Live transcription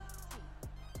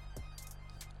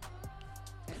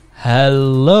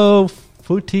Hello,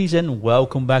 footies, and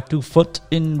welcome back to Foot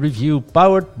in Review,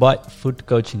 powered by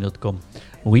footcoaching.com.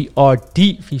 We are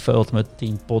the FIFA Ultimate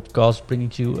Team podcast,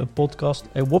 bringing you a podcast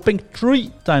a whopping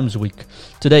 3 times a week.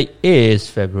 Today is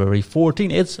February 14,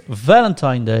 it's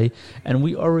Valentine's Day, and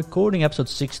we are recording episode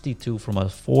 62 from our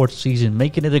 4th season,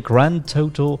 making it a grand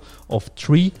total of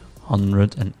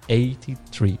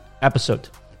 383 episodes.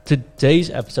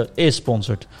 Today's episode is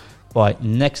sponsored by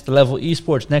Next Level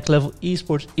Esports. Next Level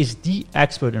Esports is the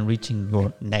expert in reaching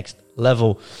your next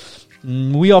level.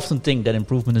 We often think that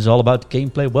improvement is all about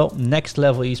gameplay. Well, Next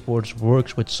Level Esports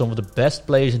works with some of the best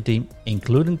players in team,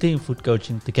 including team foot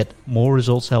coaching, to get more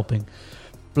results, helping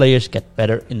players get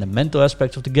better in the mental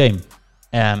aspects of the game.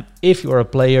 If you are a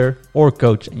player or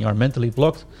coach and you are mentally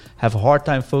blocked, have a hard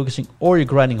time focusing, or you're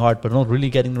grinding hard but not really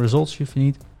getting the results you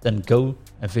need, then go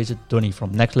and visit Donny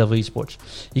from Next Level Esports.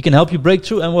 He can help you break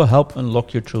through and will help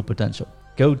unlock your true potential.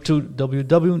 Go to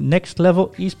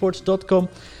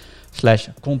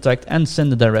www.nextlevelesports.com/contact and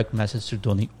send a direct message to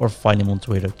Donny, or find him on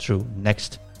Twitter through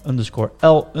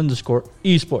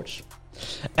next_L_esports.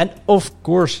 And of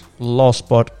course, last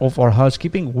part of our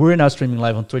housekeeping, we're now streaming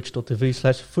live on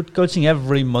twitch.tv/footcoaching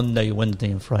every Monday, Wednesday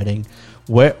and Friday,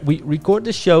 where we record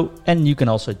the show, and you can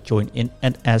also join in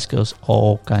and ask us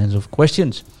all kinds of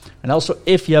questions. And also,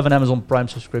 if you have an Amazon Prime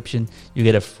subscription, you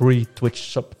get a free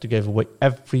Twitch sub to give away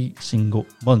every single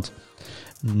month.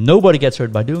 Nobody gets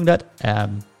hurt by doing that,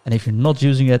 and if you're not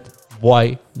using it,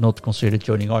 why not consider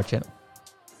joining our channel?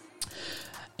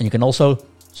 And you can also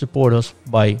support us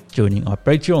by joining our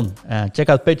Patreon. Check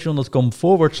out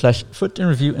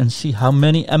patreon.com/footinreview and see how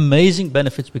many amazing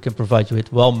benefits we can provide you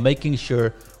with while making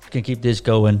sure we can keep this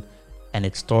going. And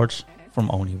it starts from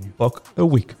only $1 a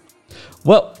week.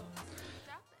 Well,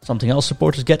 something else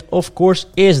supporters get, of course,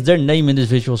 is their name in this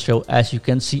visual show. As you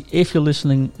can see, if you're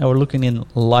listening or looking in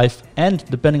live, and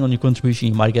depending on your contribution,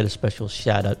 you might get a special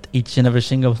shout out each and every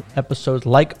single episode,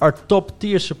 like our top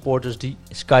tier supporters, the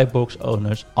Skybox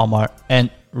owners, Amar and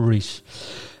Reese.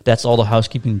 That's all the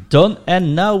housekeeping done,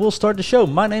 and now we'll start the show.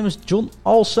 My name is John,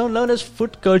 also known as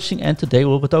Foot Coaching, and today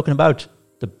we'll be talking about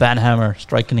the Banhammer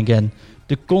striking again,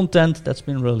 the content that's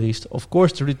been released, of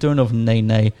course the return of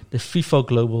Nene, the FIFA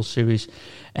Global Series,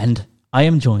 and I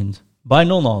am joined by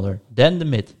none other than the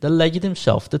myth, the legend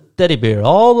himself, the teddy bear,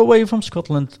 all the way from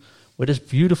Scotland, with his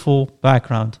beautiful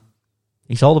background.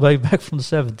 He's all the way back from the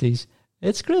 70s.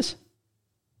 It's Chris.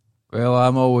 Well,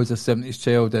 I'm always a 70s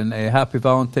child, and happy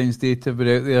Valentine's Day to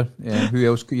everybody out there. Who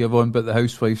else could you have on but the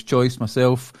housewife's choice,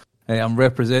 myself? I'm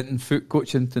representing Foot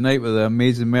Coaching tonight with the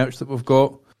amazing merch that we've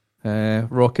got.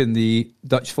 Rocking the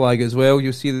Dutch flag as well.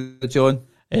 You'll see that, John.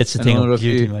 It's a thing of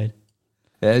beauty, mate.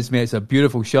 It is, mate. It's a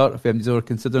beautiful shirt if anybody's ever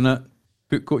considering it.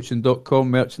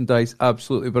 Footcoaching.com merchandise,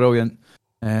 absolutely brilliant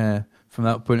from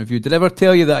that point of view. Did I ever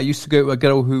tell you that I used to go out with a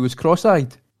girl who was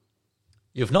cross-eyed?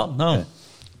 You've not? No.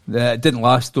 It didn't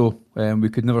last though. We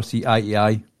could never see eye to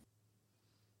eye.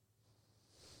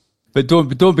 But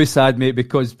don't be sad, mate,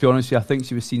 because to be honest with you, I think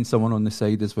she was seeing someone on the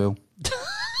side as well.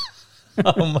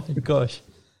 Oh my gosh.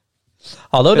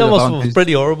 Although that was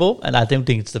pretty horrible, and I don't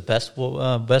think it's the best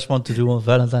one to do on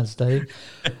Valentine's Day.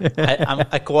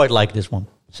 I quite like this one.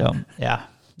 So, yeah.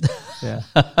 Yeah.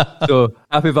 So,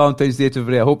 happy Valentine's Day to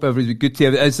everybody. I hope everybody's good to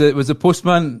you. Was the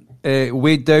postman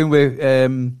weighed down with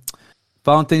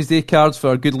Valentine's Day cards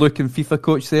for a good-looking FIFA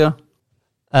coach there?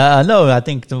 No, I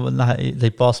think they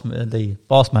passed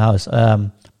my house.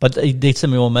 But they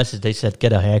sent me one message. They said,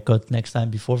 get a haircut next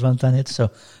time before Valentine's hits. So,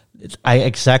 I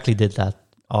exactly did that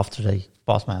after they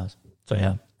passed my house. So,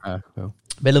 yeah. Well.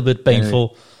 A little bit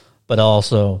painful, but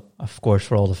also, of course,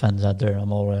 for all the fans out there,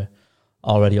 I'm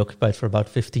already occupied for about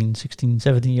 15, 16,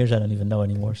 17 years. I don't even know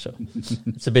anymore. So,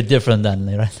 it's a bit different then,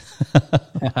 right?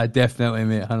 Definitely,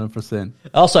 mate, 100%.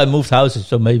 Also, I moved houses,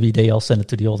 so maybe they all send it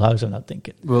to the old house, I'm not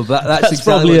thinking. Well, that's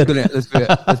exactly what's going to... There's going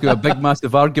to be a big,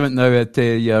 massive argument now at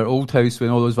your old house when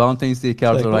all those Valentine's Day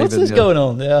cards arrive. What's this going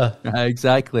on? Yeah.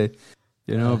 Exactly.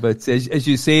 You know, but as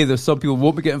you say, there's some people who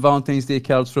won't be getting Valentine's Day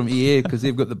cards from EA because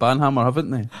they've got the Banhammer, haven't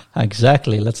they?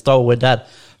 Exactly. Let's start with that.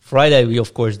 Friday, we,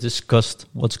 of course, discussed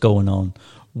what's going on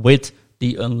with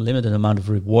the unlimited amount of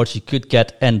rewards you could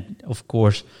get. And, of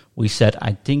course, we said,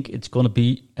 I think it's going to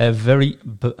be a very,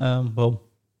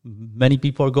 many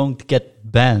people are going to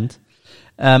get banned.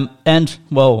 And,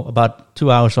 about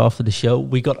 2 hours after the show,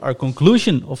 we got our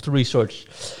conclusion of the research.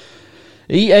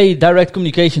 EA Direct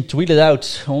Communication tweeted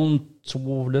out on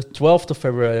the 12th of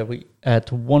February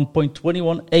at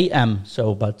 1:21 a.m.,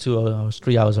 so about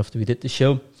 3 hours after we did the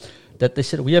show, that they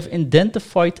said, we have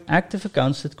identified active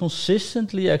accounts that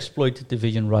consistently exploited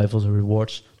Division rivals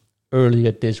rewards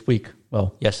earlier this week.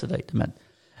 Well, yesterday, they meant.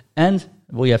 And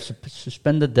we have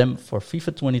suspended them for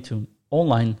FIFA 22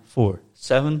 online for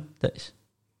 7 days.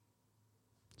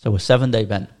 So a 7-day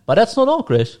ban. But that's not all,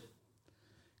 Chris.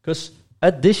 Because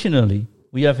additionally,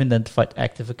 we have identified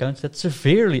active accounts that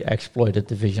severely exploited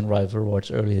Division Rival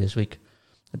rewards earlier this week.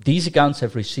 These accounts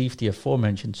have received the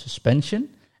aforementioned suspension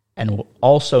and will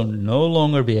also no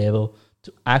longer be able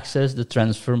to access the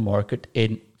transfer market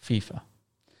in FIFA.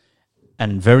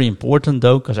 And very important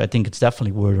though, because I think it's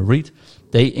definitely worth a read,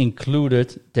 they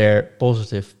included their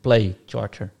positive play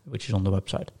charter, which is on the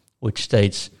website, which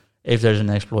states if there's an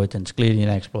exploit, then it's clearly an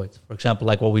exploit. For example,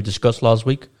 like what we discussed last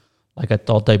week, like I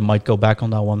thought they might go back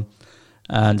on that one.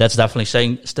 And that's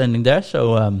definitely standing there.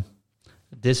 So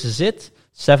this is it.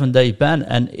 7-day ban.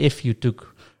 And if you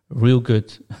took real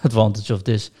good advantage of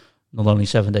this, not only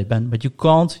 7-day ban, but you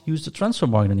can't use the transfer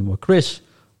market anymore. Chris,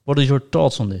 what are your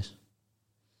thoughts on this?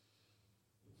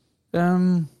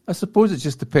 I suppose it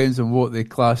just depends on what they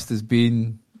classed as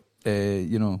being,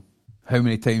 how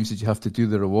many times did you have to do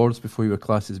the rewards before you were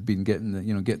classed as being get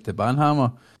the ban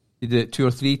hammer? You did it 2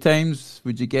 or 3 times,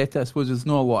 would you get it? I suppose there's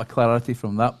not a lot of clarity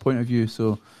from that point of view.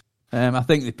 So I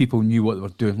think the people knew what they were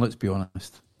doing, let's be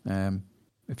honest.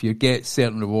 If you get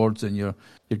certain rewards and you're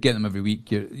getting them every week,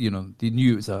 they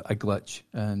knew it was a glitch,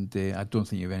 and I don't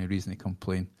think you have any reason to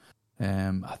complain.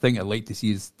 I think I'd like to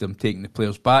see them taking the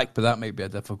players back, but that might be a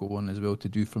difficult one as well to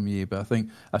do from EA. But I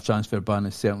think a transfer ban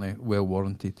is certainly well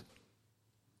warranted.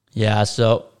 Yeah,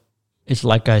 so it's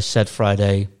like I said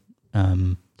Friday,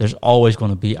 there's always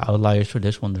going to be outliers for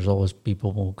this one. There's always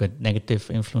people who get negative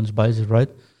influenced by it, right?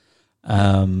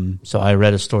 So I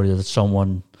read a story that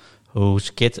someone whose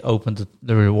kid opened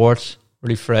the rewards,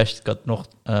 refreshed, got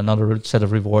another set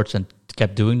of rewards and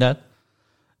kept doing that.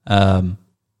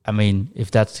 I mean,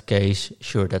 if that's the case,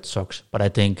 sure, that sucks. But I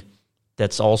think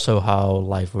that's also how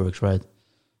life works, right?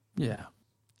 Yeah,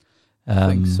 I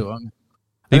think so.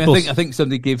 I think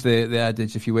somebody gave the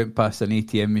adage, if you went past an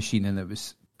ATM machine and it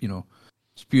was,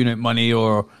 spewing out money,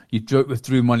 or you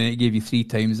withdrew money and it gave you 3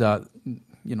 times that,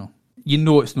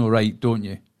 it's not right, don't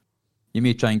you? You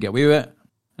may try and get away with it,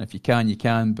 and if you can, you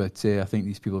can, but I think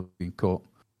these people have been caught.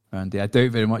 And I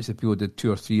doubt very much that people who did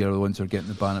 2 or 3 are the ones who are getting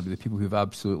the ban. It'll be the people who've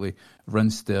absolutely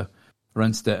rinsed it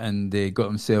and they got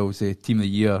themselves a Team of the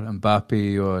Year,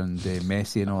 Mbappe and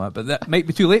Messi and all that. But that might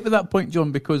be too late at that point,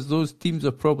 John, because those teams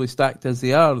are probably stacked as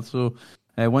they are. So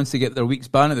once they get their week's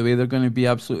ban out of the way, they're going to be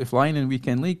absolutely flying in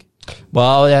Weekend League.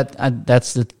 Well,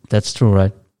 that's true,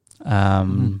 right?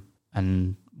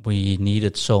 And we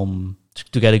needed to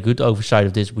get a good oversight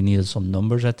of this. We needed some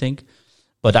numbers, I think.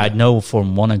 But I know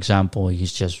from one example,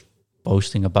 he's just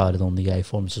posting about it on the EA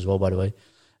forums as well, by the way,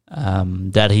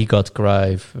 that he got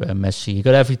Cruyff, Messi. He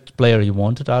got every player he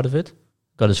wanted out of it.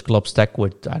 Got his club stack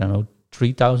with,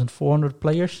 3,400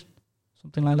 players,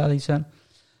 something like that, he said.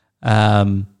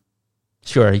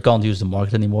 Sure, he can't use the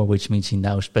market anymore, which means he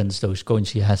now spends those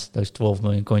coins he has, those 12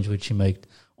 million coins which he made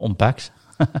on packs.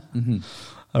 Mm-hmm.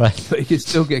 All right. But he can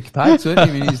still get packs, right? I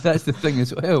mean, that's the thing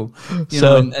as well.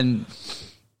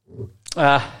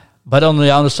 But on the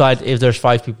other side, if there's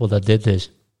 5 people that did this,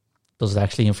 does it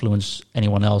actually influence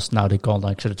anyone else? Now they can't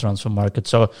access the transfer market.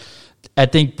 So I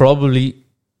think probably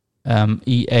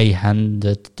EA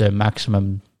handed the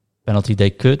maximum penalty they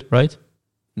could, right?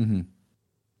 Mm-hmm.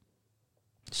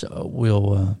 So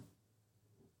we'll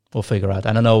figure out.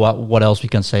 I don't know what else we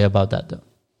can say about that, though.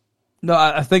 No,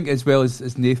 I think as well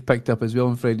as Nath picked up as well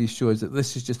on Friday's show, is that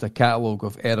this is just a catalogue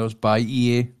of errors by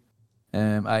EA.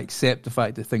 I accept the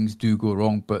fact that things do go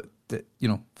wrong, but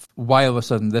why all of a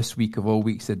sudden this week of all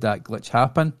weeks did that glitch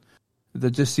happen? There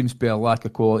just seems to be a lack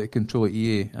of quality control at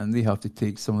EA, and they have to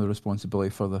take some of the responsibility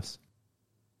for this.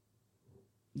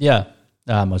 Yeah,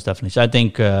 most definitely. So I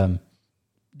think it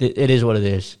is what it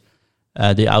is.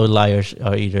 The outliers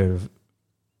are either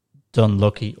done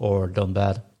lucky or done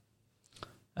bad.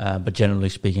 But generally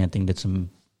speaking, I think that's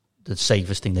the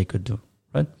safest thing they could do,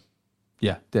 right?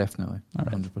 Yeah, definitely. All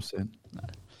right.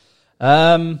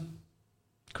 100%.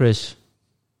 Chris,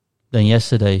 then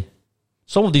yesterday,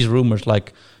 some of these rumors,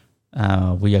 like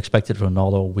we expected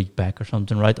Ronaldo a week back or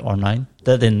something, right? R9,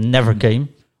 that it never came.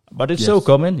 But it's still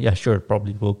coming. Yeah, sure, it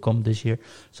probably will come this year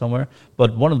somewhere.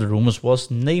 But one of the rumors was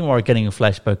Neymar getting a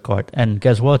flashback card. And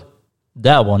guess what?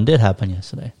 That one did happen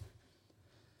yesterday.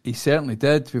 He certainly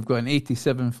did. We've got an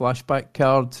 87 flashback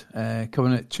card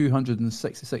coming at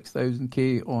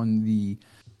 266,000 on the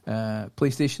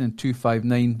PlayStation and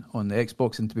 259 on the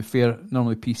Xbox. And to be fair,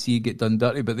 normally PC get done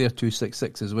dirty, but they're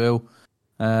 266 as well.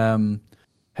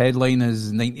 Headline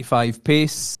is 95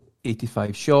 pace,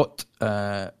 85 shot,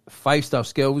 5-star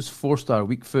skills, 4-star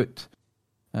weak foot.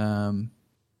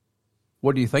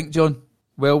 What do you think, John?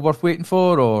 well worth waiting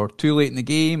for, or too late in the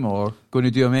game, or going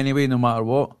to do them anyway no matter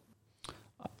what?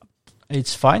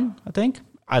 It's fine, I think.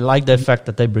 I like the fact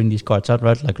that they bring these cards out,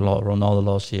 right? Like Ronaldo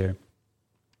last year.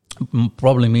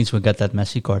 Probably means we get that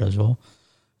Messi card as well.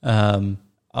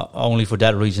 Only for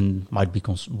that reason might be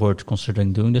worth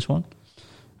considering doing this one.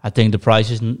 I think the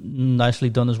price is nicely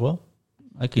done as well.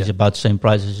 Like he's about the same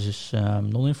price as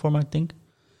non-inform, I think.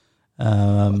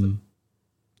 I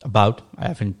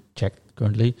haven't checked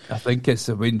currently. I think it's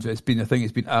a win. It's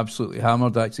been absolutely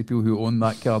hammered. Actually, people who own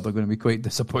that card are going to be quite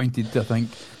disappointed, I think.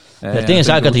 The thing is,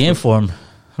 I got the inform,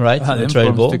 right?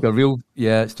 Untradeable.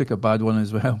 It took a bad one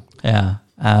as well. Yeah.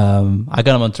 I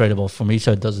got them untradeable for me,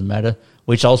 so it doesn't matter.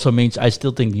 Which also means I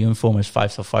still think the inform is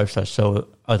 5 stars, so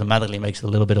automatically makes it a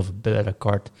little bit of a better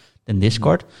card than this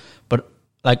card. But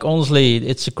like honestly,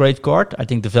 it's a great card. I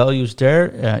think the value is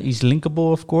there. He's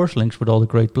linkable, of course. Links with all the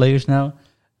great players now.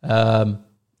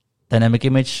 Dynamic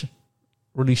image,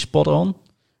 really spot on.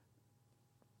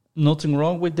 Nothing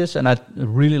wrong with this, and I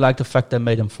really like the fact they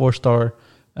made him 4-star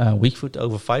weak foot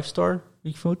over 5-star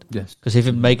weak foot. Yes, because if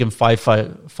it make him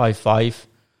 5-5,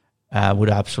 would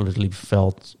have absolutely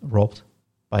felt robbed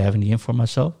by having the inform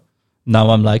myself. Now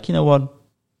I'm like, you know what?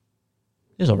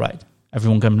 It's all right.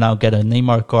 Everyone can now get a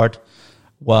Neymar card,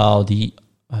 while the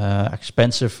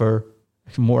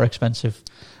more expensive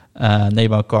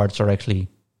Neymar cards are actually,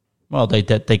 well, they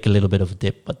take a little bit of a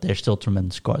dip, but they're still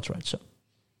tremendous cards, right? So,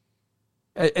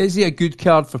 is he a good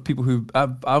card for people who?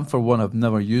 I'm for one. I've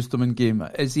never used them in game.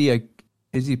 Is he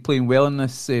playing well in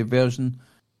this version?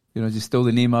 You know, is he still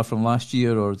the Neymar from last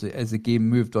year, or has the game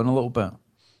moved on a little bit?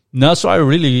 No, so I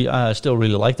really still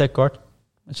really like that card.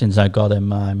 Since I got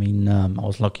him, I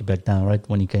was lucky back then, right,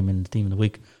 when he came in the team of the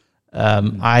week.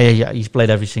 He's played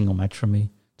every single match for me.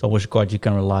 It's always a card you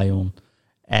can rely on.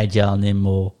 Agile,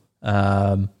 nimble,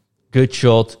 good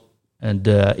shot, and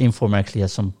Inform actually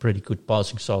has some pretty good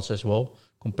passing shots as well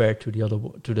compared to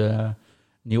the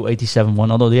new 87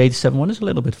 one. Although the 87 one is a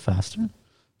little bit faster,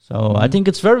 so I think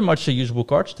it's very much a usable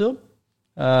card still.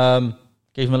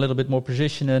 Gave him a little bit more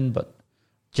position in, but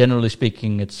generally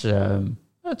speaking, it's a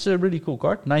really cool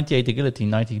card. 98 agility,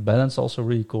 90 balance, also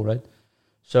really cool, right?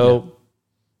 So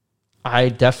I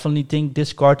definitely think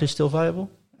this card is still viable,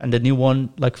 and the new one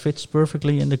fits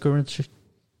perfectly in the current.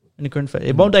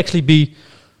 It won't actually be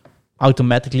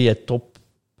automatically a top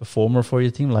performer for your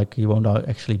team. Like, you won't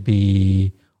actually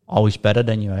be always better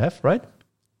than you have, right?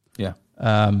 Yeah.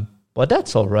 But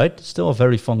that's all right. It's still a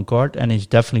very fun card, and it's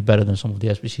definitely better than some of the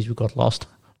SBCs we got last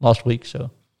week.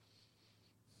 So,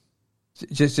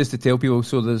 just to tell people,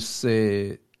 so there's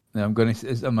I'm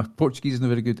my Portuguese is not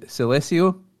very good.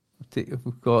 Celesio, if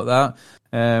we've got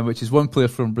that, which is one player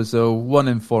from Brazil, one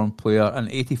informed player, an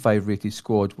 85 rated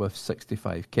squad with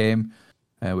 65 chem,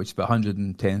 which is about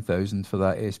 110,000 for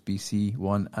that SBC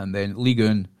one, and then Ligue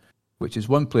 1, which is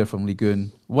one player from Ligue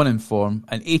 1, one inform,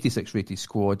 an 86 rated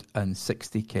squad, and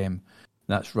 60 chem.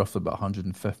 That's roughly about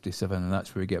 157, and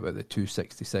that's where we get about the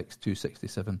 266,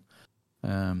 267.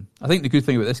 I think the good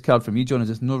thing about this card for me, John, is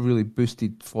it's not really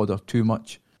boosted fodder too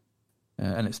much,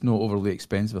 and it's not overly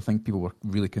expensive. I think people were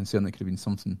really concerned it could have been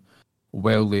something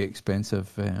wildly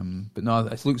expensive, but no,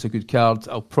 it looks a good card.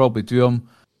 I'll probably do them.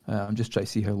 I'm just trying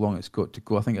to see how long it's got to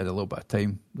go. I think I had a little bit of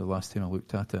time the last time I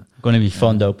looked at it. Going to be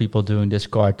fun though, people doing this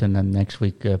card, and then next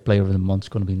week Player of the Month is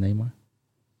going to be Neymar.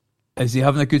 Is he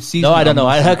having a good season? No, I don't know.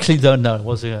 I actually don't know.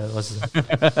 Was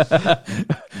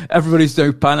Everybody's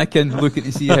now panicking, looking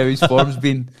to see how his form's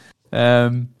been.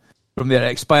 From there,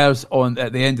 it expires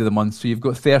at the end of the month, so you've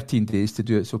got 13 days to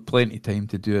do it, so plenty of time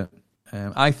to do it.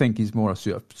 I think he's more a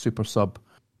super sub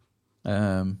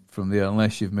from there,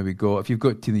 unless you've maybe if you've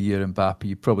got Team of the Year Mbappe,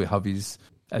 you probably have his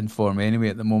inform anyway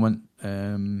at the moment.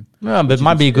 Yeah, but it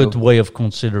might be a good way of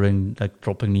considering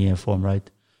dropping the inform, right?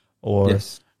 Or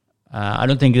yes. I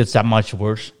don't think it's that much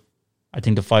worse. I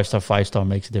think the 5-star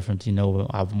makes a difference. You know,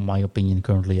 I have my opinion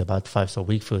currently about 5-star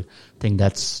weak foot. I think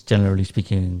that's generally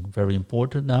speaking very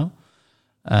important now.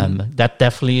 That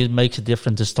definitely makes a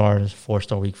difference to start as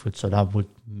 4-star weak foot. So that would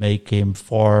make him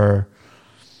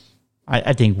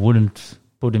I think wouldn't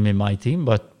put him in my team.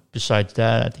 But besides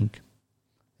that, I think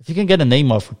if you can get a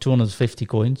Neymar for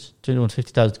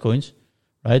 250,000 coins,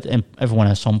 right? And everyone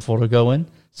has some fodder going.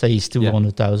 Say he's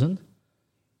 200,000.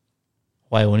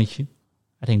 Why wouldn't you?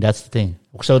 I think that's the thing.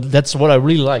 So that's what I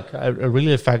really like. I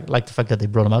really like the fact that they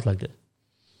brought him out like this.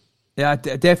 Yeah, I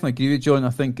definitely agree with John. I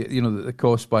think that the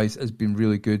cost wise has been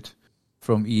really good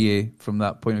from EA from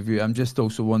that point of view. I'm just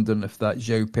also wondering if that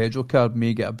João Pedro card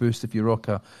may get a boost if you rock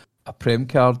a Prem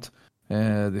card.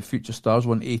 The Future Stars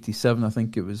 187, I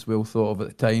think it was well thought of at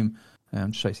the time.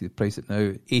 I'm just trying to see the price at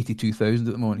now, 82,000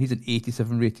 at the moment. He's an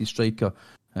 87 rated striker.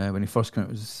 When he first came out,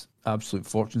 it was absolute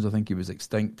fortunes. I think he was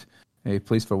extinct. He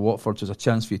plays for Watford, so there's a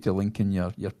chance for you to link in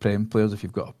your Prem players if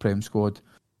you've got a Prem squad.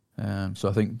 So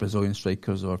I think Brazilian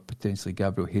strikers or potentially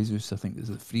Gabriel Jesus, I think there's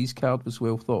a freeze card was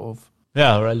well thought of.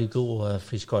 Yeah, really cool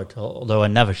freeze card, although I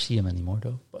never see him anymore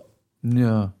though. But.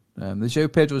 Yeah. The João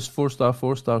Pedro's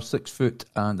 4-star, 6 foot,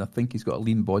 and I think he's got a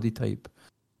lean body type,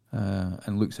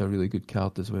 and looks a really good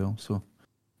card as well. So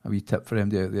a wee tip for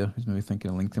MD out there who's maybe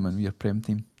thinking of linking him in with your Prem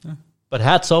team. Yeah. But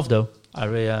hats off though, I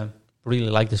really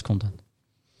like this content.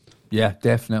 Yeah,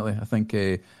 definitely. I think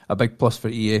a big plus for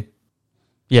EA.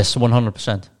 Yes,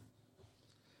 100%.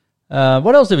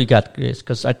 What else did we got, Chris?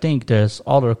 Because I think there's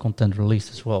other content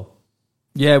released as well.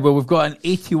 Yeah, well, we've got an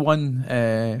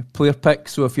 81 player pick.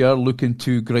 So if you are looking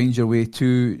to grind your way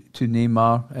to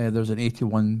Neymar, there's an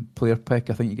 81 player pick.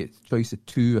 I think you get choice of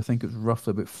 2. I think it's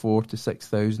roughly about 4,000 to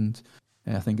 6,000.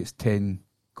 I think it's 10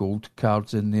 gold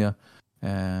cards in there.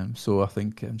 So I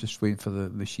think I'm just waiting for the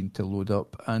machine to load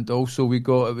up. And also it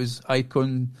was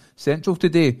Icon Central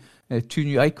today. 2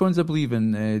 new icons, I believe,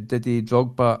 in Didier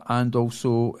Drogba and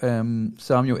also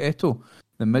Samuel Eto'o,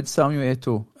 the mid Samuel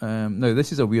Eto'o. Now,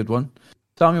 this is a weird one.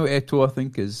 Samuel Eto'o, I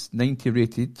think, is 90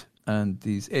 rated, and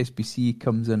his SBC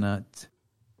comes in at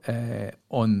as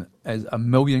 1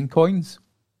 million coins.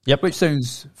 Yep. Which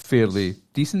sounds fairly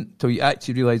decent until you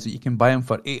actually realise that you can buy them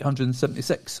for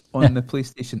 876 on the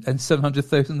PlayStation and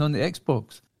 700,000 on the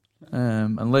Xbox.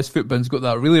 Unless Footbin's got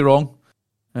that really wrong,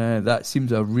 that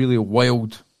seems a really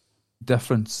wild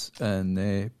difference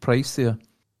in price there.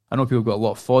 I know people got a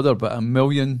lot of fodder, but 1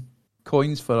 million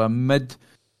coins for a mid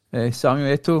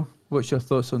Samuel Eto'o. What's your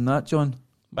thoughts on that, John?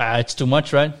 It's too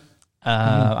much, right?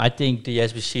 I think the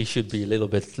SBC should be a little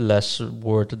bit less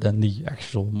worth than the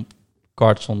actual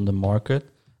cards on the market.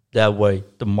 That way,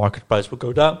 the market price will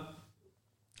go down.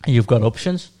 And you've got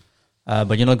options,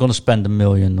 but you're not going to spend 1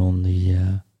 million on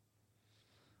the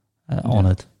on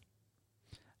it.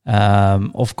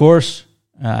 Of course,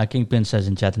 Kingpin says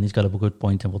in chat, and he's got a good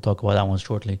point, and we'll talk about that one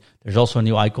shortly. There's also a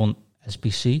new icon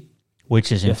SBC,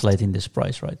 which is inflating this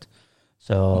price, right?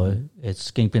 So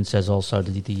it's Kingpin says also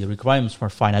that the requirements were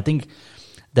fine. I think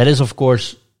that is, of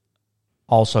course,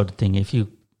 also the thing. If you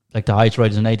like the highest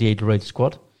rate is an 88 rated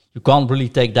squad, you can't really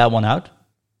take that one out.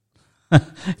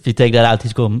 If you take that out,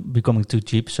 he's becoming too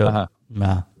cheap. So,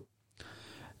 nah,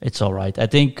 it's all right. I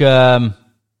think,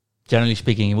 generally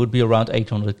speaking, it would be around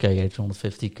 800k,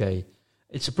 850k.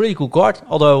 It's a pretty cool card.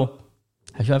 Although,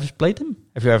 have you ever played him?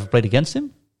 Have you ever played against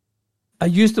him? I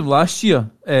used him last year.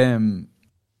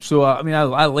 So, I mean, I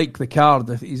like the card.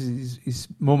 His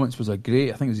Moments was a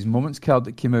great. I think it was his Moments card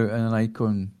that came out in an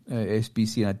Icon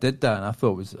SBC, and I did that, and I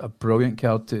thought it was a brilliant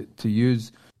card to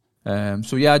use.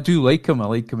 So, yeah, I do like him. I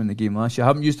like him in the game last year. I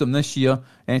haven't used him this year.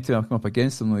 Anytime I've come up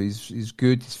against him, he's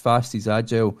good, he's fast, he's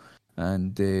agile,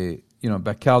 and, a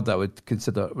card that I would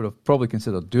have probably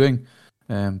considered doing,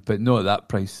 but not at that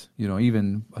price.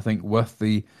 Even, I think, with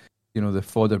the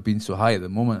fodder being so high at the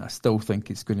moment, I still think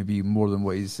it's going to be more than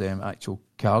what his actual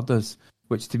card is,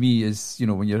 which to me is,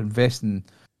 when you're investing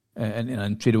in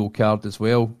an untradeable card as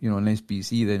well, an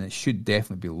SBC, then it should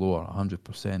definitely be lower,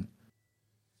 100%.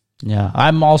 Yeah,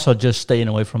 I'm also just staying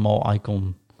away from all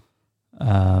icon,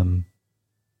 icon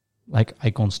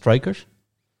strikers.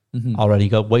 Already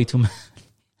got way too many.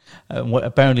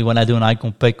 Apparently, when I do an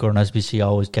icon pick or an SBC, I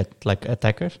always get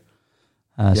attackers.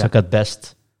 So I got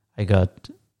Best, I got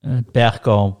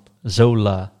Bergkamp,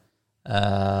 Zola,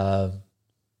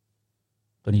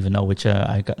 don't even know which.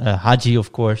 I got Haji,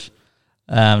 of course.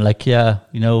 I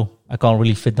can't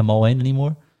really fit them all in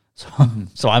anymore.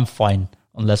 So I'm fine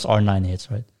unless R9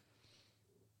 hits, right?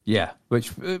 Yeah,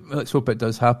 which let's hope it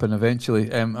does happen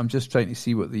eventually. I'm just trying to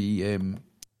see what the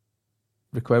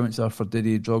requirements are for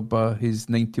Didier Drogba. His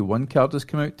 91 card has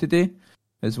come out today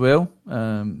as well.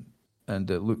 And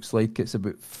it looks like it's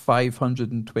about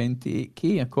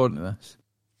 528k according to this.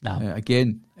 No.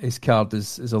 Again, his card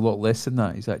is a lot less than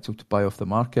that. He's actually to buy off the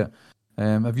market.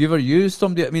 Have you ever used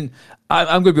somebody? I mean,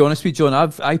 I'm going to be honest with you,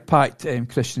 John. I packed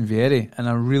Christian Vieri, and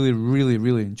I really, really,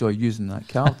 really enjoy using that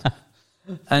card.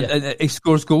 And he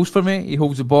scores goals for me. He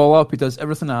holds the ball up. He does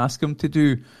everything I ask him to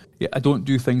do. I don't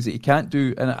do things that he can't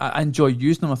do, and I enjoy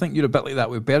using him. I think you're a bit like that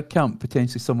with Bergkamp,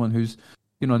 potentially someone who's,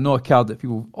 not a card that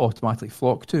people automatically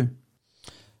flock to.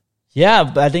 Yeah,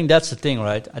 but I think that's the thing,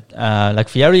 right? Like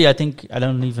Vieri, I think I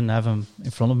don't even have him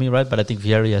in front of me, right? But I think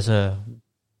Vieri has a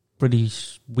pretty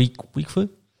weak foot.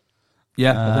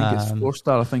 Yeah, I think it's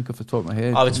 4-star. I think off the top of my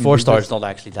head. Oh, it's 4-star. It's not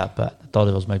actually that bad. I thought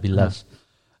it was maybe less.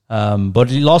 But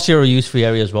last year we used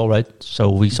Vieri as well, right? So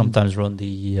we sometimes run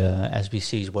the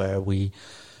SBCs where we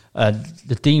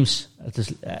The teams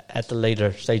at the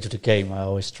later stage of the game, I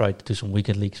always try to do some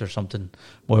weekend leagues or something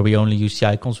where we only use the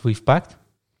icons we've packed.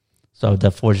 So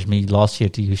that forces me last year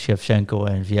to use Shevchenko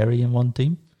and Vieri in one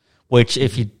team, which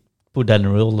if you put that in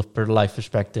a real life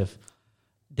perspective,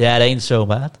 that ain't so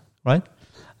bad, right?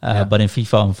 But in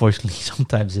FIFA, unfortunately,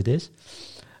 sometimes it is.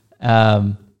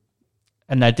 And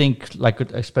I think, like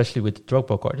especially with the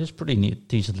Drogba card, it's pretty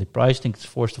decently priced. I think it's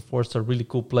Forster, a really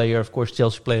cool player. Of course,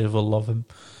 Chelsea players will love him.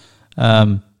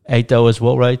 Eto'o as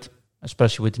well, right?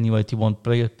 Especially with the new 81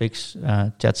 player picks.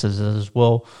 Jets as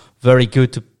well. Very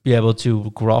good to be able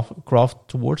to craft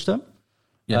towards them.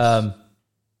 Yes.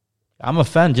 I'm a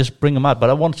fan. Just bring them out. But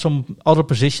I want some other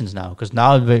positions now, because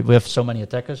now we have so many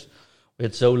attackers. We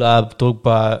had Zola,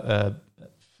 Drogba.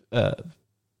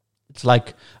 It's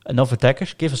like enough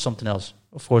attackers. Give us something else.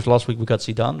 Of course, last week we got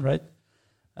Zidane, right?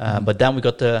 But then we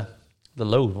got the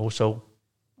low. Also,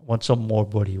 want some more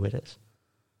body with it.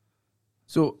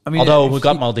 So I mean, although we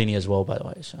got Maldini as well, by the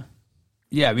way. So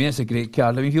yeah, I mean it's a great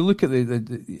card. I mean, if you look at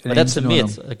the but that's the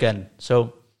mid again.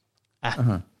 So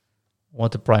I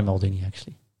want the prime Maldini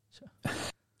actually. So.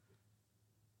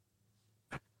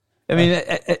 I mean,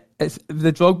 it's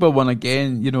the Drogba one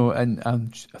again, you know, and I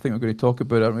think we're going to talk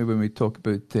about it, aren't we, when we talk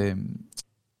about the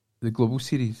Global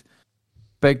Series.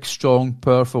 Big, strong,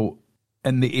 powerful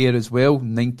in the air as well.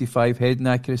 95 heading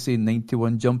accuracy,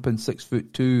 91 jumping,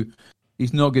 6'2".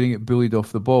 He's not going to get bullied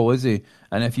off the ball, is he?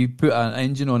 And if you put an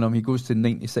engine on him, he goes to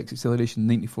 96 acceleration,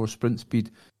 94 sprint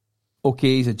speed.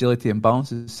 Okay, his agility and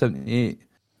balance is 78.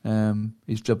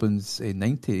 His dribbling's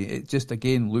 90. It just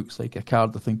again looks like a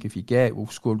card I think if you get will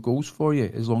score goals for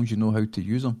you as long as you know how to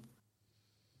use them.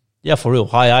 Yeah, for real.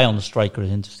 High eye on the striker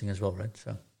is interesting as well, right?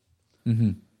 So,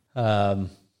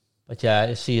 but yeah,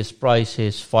 I see his price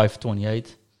is 528,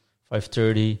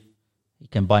 530. You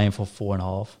can buy him for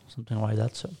 4.5, something like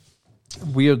that. So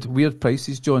weird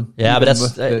prices, John. Yeah, but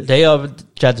that's they are.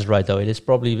 Chad is right though. It is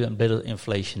probably a bit of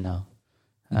inflation now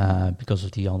because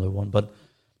of the other one, but.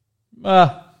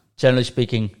 Generally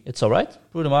speaking, it's all right.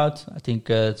 Put them out. I think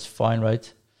it's fine,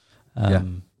 right?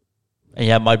 And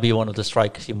yeah, it might be one of the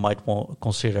strikers you might want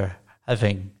consider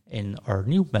having in our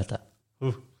new meta.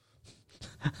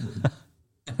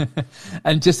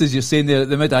 And just as you're saying there,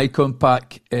 the mid icon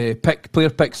pack player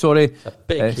pick. Sorry, it's a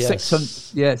pick.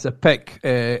 600. Yeah, it's a pick.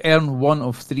 Earn 1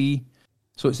 of 3.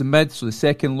 So it's the mid. So the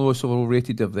second lowest overall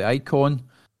rated of the icon.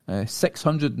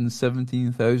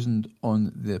 617,000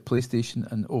 on the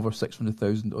PlayStation and over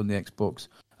 600,000 on the Xbox,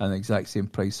 and the exact same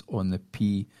price on the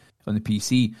PC.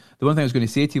 The one thing I was going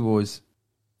to say to you was,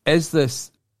 is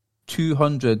this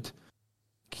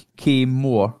 200k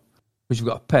more, because you've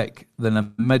got a pick, than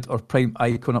a mid or prime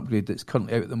icon upgrade that's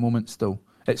currently out at the moment still?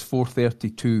 It's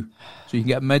 432. So you can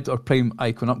get a mid or prime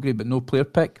icon upgrade but no player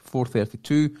pick,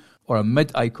 432, or a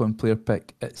mid icon player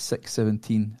pick at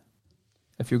 617.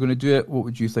 If you're going to do it, what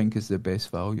would you think is the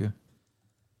best value?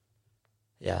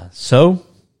 Yeah, so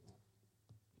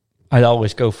I'd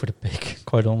always go for the pick,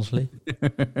 quite honestly.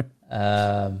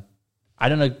 I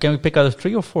don't know, can we pick out of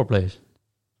 3 or 4 players?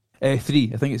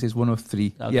 3. I think it says 1 of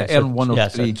 3. Okay, yeah, earn 1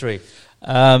 of 3. So 3.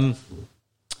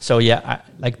 So yeah,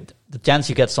 like the chance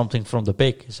you get something from the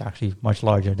pick is actually much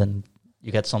larger than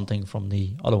you get something from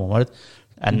the other one, right?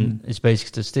 And it's basic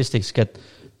statistics.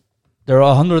 There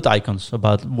are 100 icons,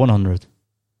 about 100.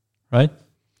 Right?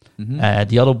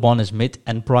 The other one is mid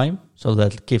and prime, so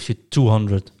that gives you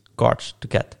 200 cards to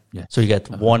get. Yeah. So you get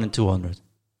 1 and 200.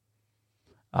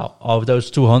 Of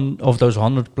those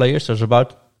 100 players, there's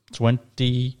about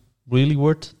 20 really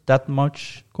worth that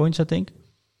much coins, I think.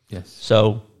 Yes.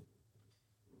 So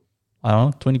I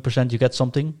don't know, 20% you get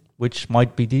something which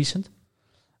might be decent,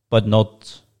 but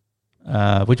not.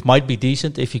 Which might be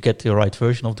decent if you get the right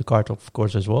version of the card, of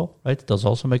course, as well, right? It does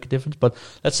also make a difference. But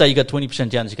let's say you got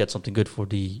 20% chance you get something good for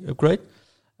the upgrade,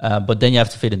 but then you have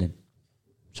to fit it in.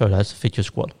 So that has to fit your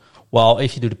squad. While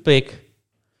if you do the pick,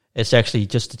 it's actually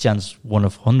just a chance 1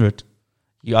 of 100.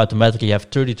 You automatically have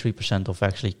 33% of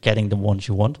actually getting the ones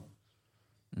you want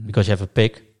because you have a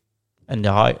pick and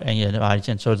the high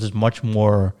chance. So there's much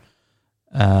more.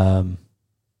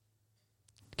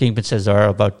 Kingpin says there are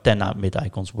about 10 mid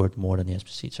icons worth more than the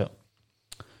SPC. So,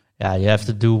 yeah, you have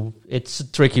to do. It's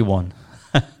a tricky one.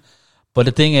 But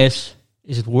the thing is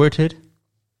it worth it?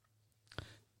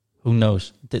 Who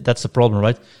knows? That's the problem,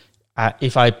 right?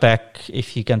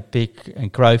 If you can pick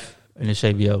and Cruyff and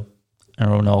Eusebio and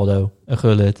Ronaldo and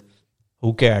Gullit,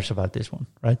 who cares about this one,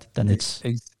 right? Then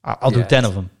I'll do 10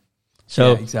 of them.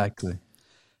 So exactly.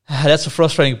 That's the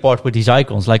frustrating part with these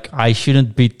icons. Like, I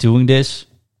shouldn't be doing this.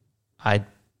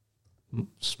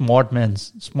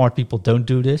 Smart people don't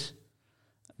do this.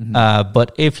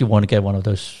 But if you want to get one of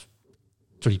those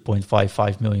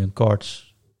 3.55 million cards,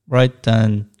 right,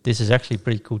 then this is actually a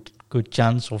pretty good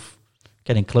chance of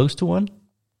getting close to one.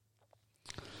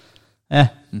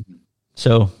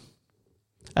 So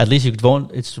at least you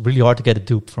won't. It's really hard to get a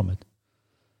dupe from it.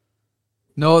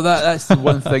 No, that's the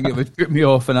one thing that would put me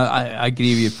off, and I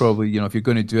agree with you. Probably, if you're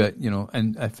going to do it,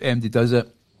 and if MD does it,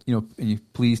 and you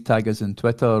please tag us on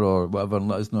Twitter or whatever and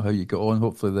let us know how you get on.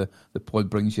 Hopefully, the pod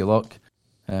brings you luck.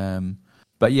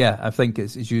 But yeah, I think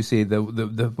it's, as you say,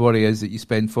 the worry is that you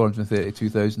spend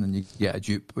 432,000 and you get a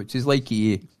dupe, which is like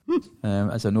EA,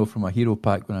 as I know from my hero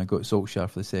pack when I got Solskjaer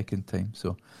for the second time.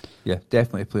 So yeah,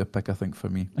 definitely a player pick, I think, for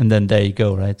me. And then there you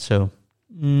go, right? So,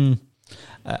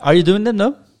 are you doing them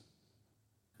though?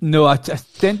 No, I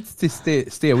tend to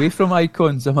stay away from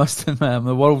icons. I must admit, I'm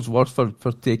the world's worst for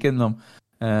taking them.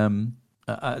 I'm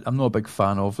not a big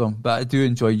fan of them, but I do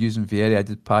enjoy using Vieri. I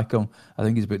did pack him. I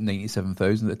think he's about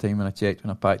 97,000 at the time when I checked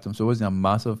when I packed him, so it wasn't a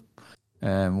massive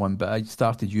one. But I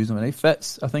started using him, and it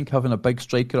fits. I think having a big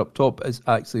striker up top is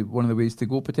actually one of the ways to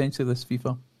go potentially this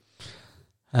FIFA.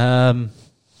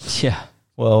 Yeah.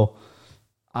 Well,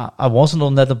 I wasn't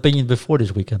on that opinion before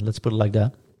this weekend. Let's put it like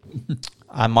that.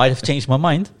 I might have changed my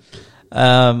mind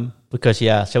because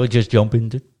shall we just jump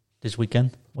into this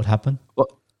weekend? What happened? Well,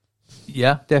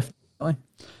 yeah, definitely.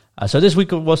 So this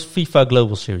week was FIFA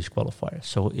Global Series qualifier.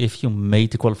 So if you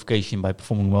made the qualification by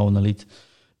performing well in the Elite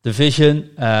Division,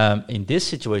 in this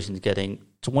situation, getting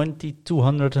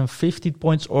 2,250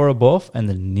 points or above, and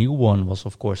the new one was,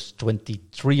 of course,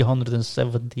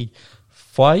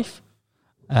 2,375.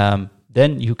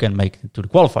 Then you can make it to the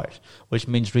qualifiers, which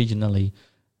means regionally,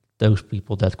 those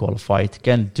people that qualified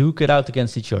can duke it out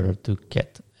against each other to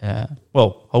get,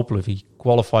 hopefully we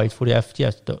qualified for the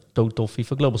FTS, the Total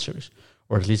FIFA Global Series,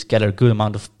 or at least get a good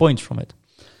amount of points from it.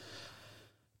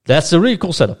 That's a really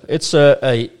cool setup. It's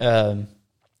a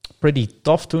pretty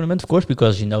tough tournament, of course,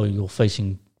 because you're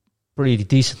facing pretty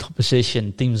decent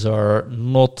opposition. Teams are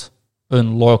not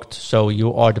unlocked, so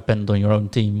you are dependent on your own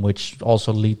team, which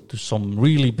also lead to some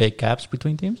really big gaps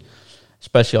between teams,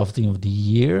 especially after Team of the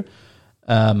Year.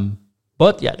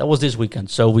 But yeah, that was this weekend.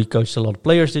 So we coached a lot of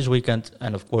players this weekend,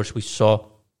 and of course we saw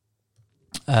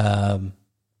a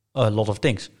lot of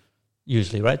things.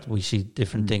 Usually, right? We see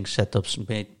different things, setups,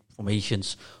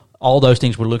 formations, all those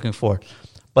things we're looking for.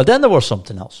 But then there was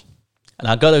something else, and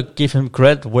I gotta give him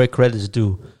credit where credit is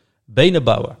due. Bene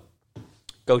Bauer,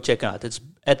 go check it out. It's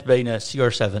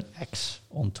 @BeneCR7X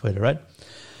on Twitter, right?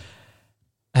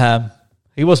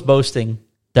 He was boasting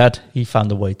that he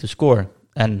found a way to score,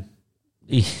 and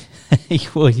he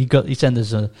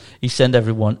sent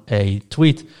everyone a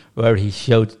tweet where he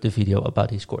showed the video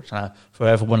about his scores. Now, for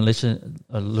everyone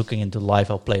looking into live,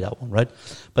 I'll play that one, right?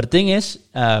 But the thing is,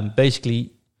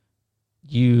 basically,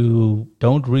 you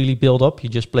don't really build up; you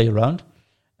just play around.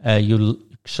 You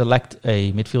select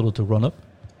a midfielder to run up.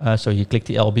 So you click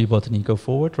the LB button and you go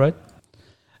forward, right?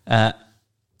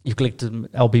 You click the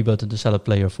LB button to sell a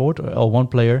player forward, or L1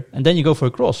 player, and then you go for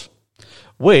a cross,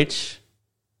 which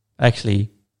actually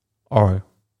are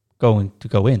going to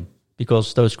go in,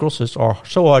 because those crosses are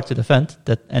so hard to defend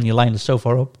that any line is so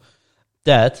far up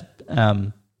that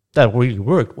that really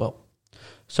worked well.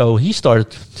 So he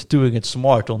started doing it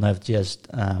smart on FGS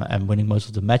and winning most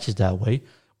of the matches that way,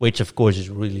 which of course is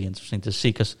really interesting to see,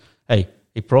 because hey,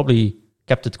 he probably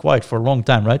kept it quiet for a long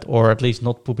time, right? Or at least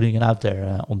not putting it out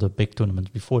there on the big tournaments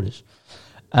before this.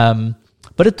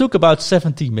 But it took about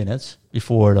 17 minutes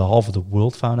before the half of the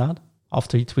world found out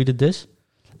after he tweeted this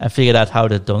and figured out how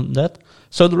they'd done that.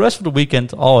 So the rest of the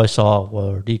weekend, all I saw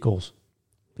were decals.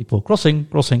 People crossing,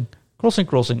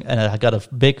 and I got a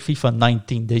big FIFA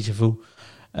 19 deja vu.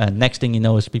 And next thing you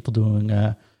know is people doing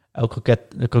El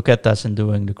Croquetas and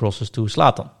doing the crosses to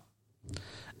Zlatan.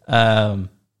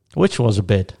 Which was a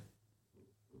bit...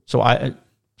 So I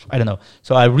don't know.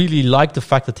 So I really like the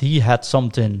fact that he had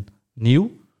something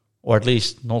new, or at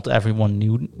least not everyone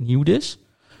knew this.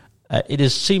 It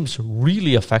seems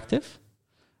really effective.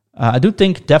 I do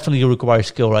think definitely requires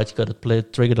skill, right? You got to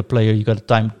trigger the player. You got to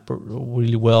time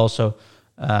really well. So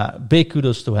big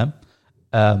kudos to him.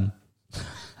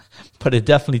 But it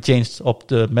definitely changed up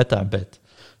the meta a bit.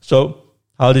 So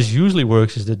how this usually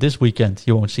works is that this weekend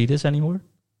you won't see this anymore.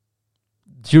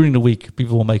 During the week,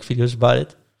 people will make videos about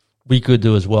it. We could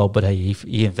do as well, but hey,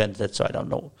 he invented it, so I don't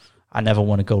know. I never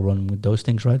want to go run with those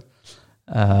things, right?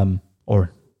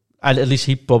 Or at least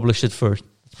he published it first.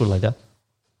 Let's put it like that.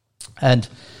 And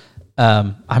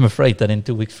I'm afraid that in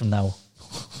 2 weeks from now,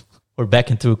 we're back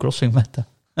into a crossing meta,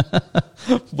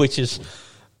 which is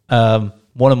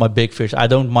one of my big fears. I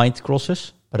don't mind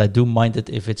crosses, but I do mind it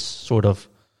if it's sort of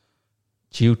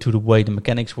due to the way the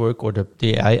mechanics work or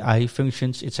the AI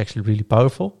functions, it's actually really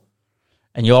powerful.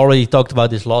 And you already talked about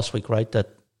this last week, right? That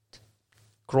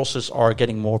crosses are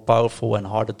getting more powerful and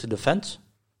harder to defend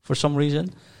for some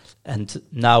reason. And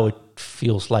now it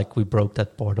feels like we broke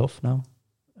that part off now.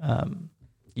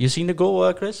 You seen the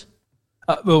goal, Chris?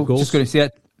 Well, just going to say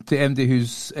it to MD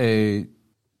who's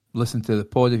listened to the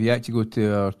pod. If you actually go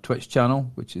to our Twitch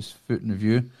channel, which is Foot in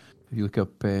Review, if you look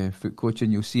up Foot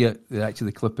Coaching, you'll see it. Actually,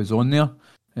 the clip is on there.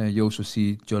 You also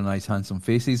see John and I's handsome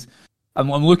faces. I'm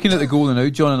looking at the goal now,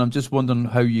 John, and I'm just wondering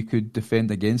how you could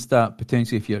defend against that.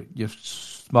 Potentially, if you're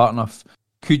smart enough,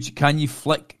 can you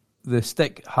flick the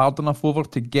stick hard enough over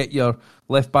to get your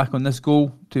left back on this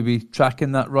goal to be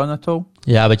tracking that run at all?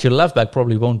 Yeah, but your left back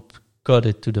probably won't got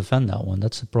it to defend that one.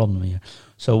 That's the problem here.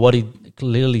 So what he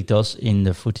clearly does in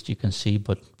the footage you can see,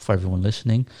 but for everyone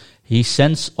listening, he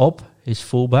sends up his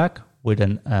fullback with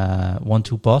an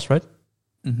 1-2 pass, right?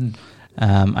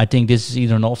 Mm-hmm. I think this is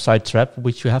either an offside trap,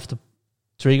 which you have to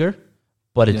trigger,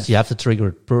 but you have to trigger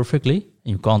it perfectly.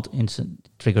 You can't instant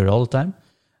trigger it all the time.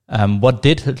 What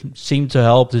did seem to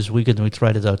help this weekend, we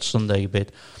tried it out Sunday a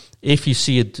bit. If you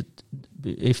see it,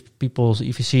 if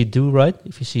you see it do right,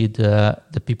 if you see it,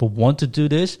 the people want to do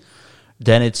this,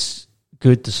 then it's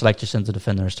good to select your center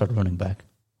defender and start running back.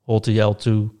 Hold the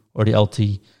L2 or the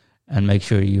LT and make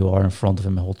sure you are in front of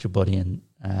him and hold your body and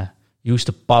use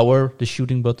the power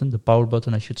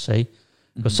button, I should say.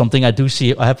 Because something I do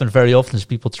see happen very often is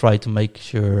people try to make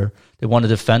sure they want to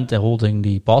defend and holding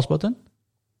the pass button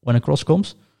when a cross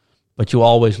comes, but you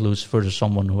always lose versus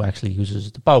someone who actually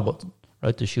uses the power button,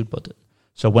 right, the shoot button.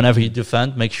 So whenever you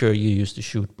defend, make sure you use the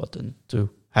shoot button to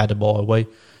head the ball away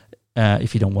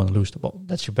if you don't want to lose the ball.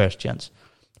 That's your best chance.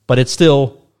 But it's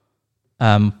still,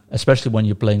 especially when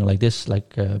you're playing like this,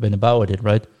 like Binnenbauer did,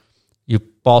 right? You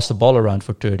pass the ball around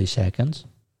for 30 seconds.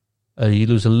 You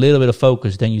lose a little bit of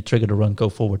focus, then you trigger the run, go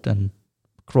forward and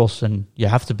cross, and you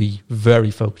have to be very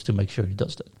focused to make sure he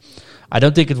does that. I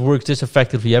don't think it works this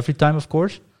effectively every time, of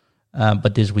course,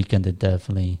 but this weekend it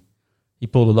definitely, he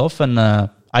pulled it off, and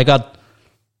I got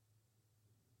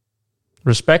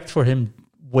respect for him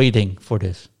waiting for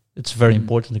this. It's very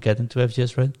important to get into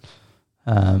FGS, right?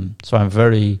 So I'm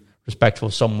very respectful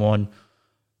of someone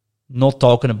not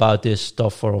talking about this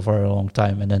stuff for a very long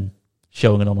time and then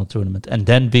showing it on a tournament, and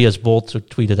then be as bold to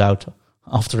tweet it out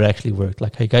after it actually worked.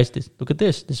 Like, hey guys, look at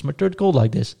this. This is my third goal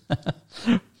like this.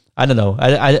 I don't know.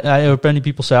 I heard many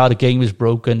people say, the game is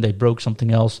broken. They broke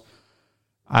something else.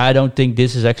 I don't think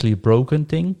this is actually a broken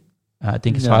thing. I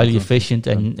think it's highly efficient,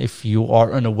 and if you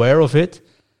are unaware of it,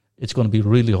 it's going to be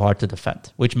really hard to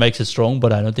defend, which makes it strong,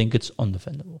 but I don't think it's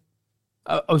undefendable.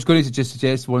 I was going to just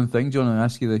suggest one thing, John, and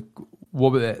ask you,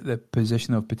 what about the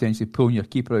position of potentially pulling your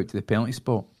keeper out to the penalty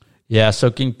spot? Yeah,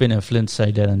 so Kingpin and Flint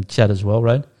say that in chat as well,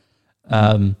 right?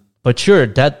 But sure,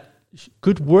 that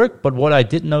could work, but what I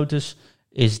did notice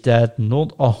is that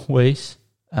not always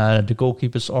the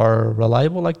goalkeepers are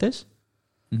reliable like this.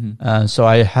 Mm-hmm. So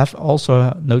I have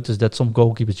also noticed that some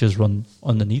goalkeepers just run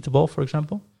underneath the ball, for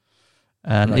example.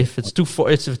 And if it's too far,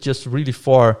 it's just really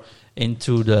far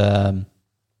into the,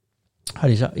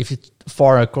 if it's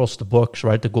far across the box,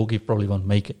 right, the goalkeeper probably won't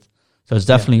make it. So it's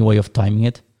definitely a way of timing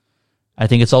it. I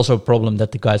think it's also a problem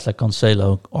that the guys like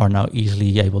Cancelo are now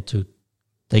easily able to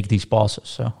take these passes.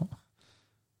 So,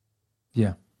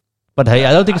 yeah. But hey,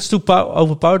 I don't think it's too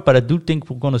overpowered, but I do think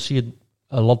we're going to see it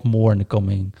a lot more in the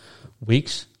coming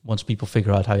weeks once people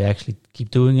figure out how you actually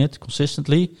keep doing it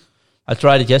consistently. I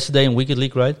tried it yesterday in Weekend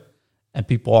League, right? And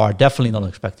people are definitely not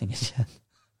expecting it yet.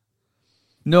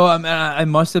 No, I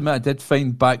must admit I did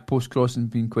find back post crossing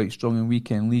being quite strong in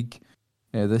Weekend League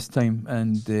this time,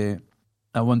 and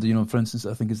I wonder, for instance,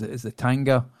 I think it's the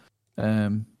Tanga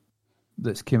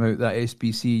that's came out, that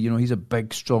SBC. He's a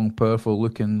big, strong, powerful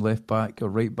looking left back or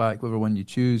right back, whichever one you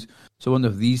choose. So I wonder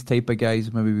if these type of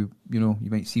guys, maybe you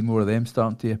might see more of them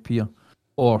starting to appear,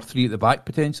 or three at the back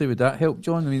potentially. Would that help,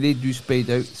 John? I mean, they do spread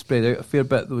out a fair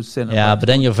bit, those centre. Yeah, but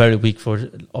then you're very weak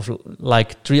of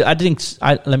like three. I think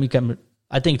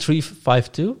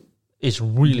 3-5-2 is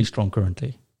really strong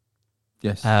currently.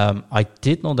 Yes. I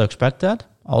did not expect that.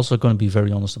 Also going to be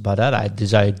very honest about that. I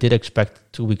did expect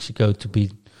 2 weeks ago to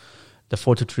be the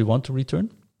 4-2-3-1 to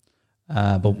return.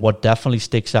 But what definitely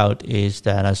sticks out is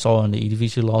that I saw in the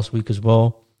Eredivisie last week as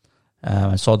well.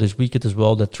 I saw this weekend as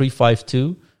well, that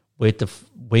 3-5-2 with the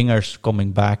wingers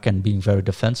coming back and being very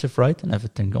defensive, right? And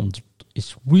everything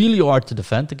is really hard to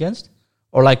defend against,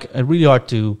 or like really hard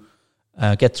to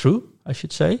get through, I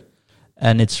should say.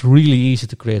 And it's really easy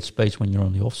to create space when you're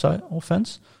on the offside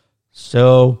offense.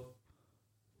 So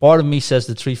part of me says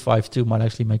the 3-5-2 might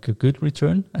actually make a good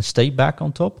return and stay back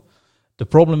on top. The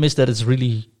problem is that it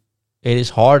is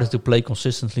harder to play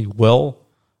consistently well,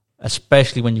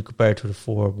 especially when you compare it to the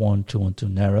 4-1-2-1-2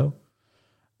 narrow.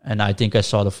 And I think I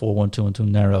saw the 4-1-2-1-2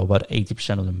 narrow about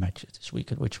 80% of the matches this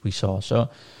weekend, which we saw.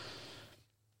 So,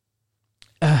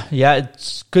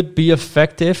 it could be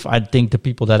effective. I think the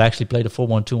people that actually play the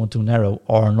 4-1-2-1-2 narrow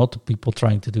are not the people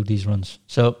trying to do these runs.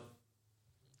 So,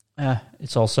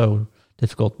 it's also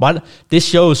difficult. But this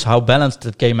shows how balanced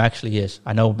the game actually is.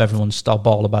 I know everyone's stop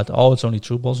ball about, it's only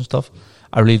true balls and stuff.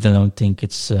 I really don't think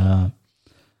it's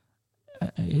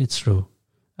true.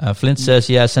 Flint says,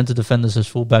 center defenders as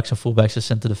fullbacks and fullbacks as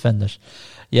center defenders.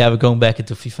 Yeah, we're going back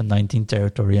into FIFA 19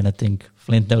 territory, and I think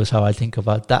Flint knows how I think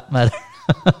about that matter.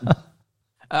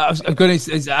 I was going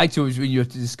to. It's actually when you were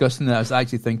discussing that, I was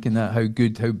actually thinking that how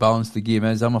balanced the game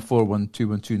is. I'm a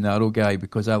 4-1-2-1-2 narrow guy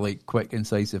because I like quick,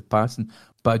 incisive passing,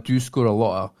 but I do score a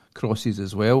lot of crosses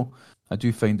as well. I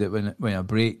do find that when I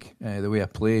break the way I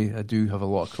play, I do have a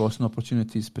lot of crossing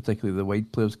opportunities, particularly the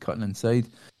wide players cutting inside.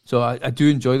 So I do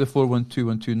enjoy the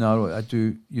 4-1-2-1-2 narrow. I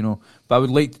do, but I would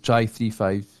like to try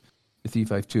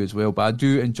 3-5-2 as well. But I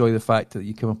do enjoy the fact that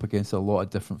you come up against a lot of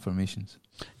different formations.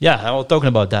 Yeah, I was talking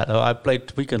about that. I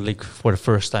played Weekend League for the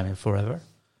first time in forever.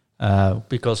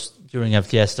 Because during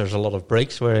FTS there's a lot of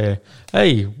breaks where,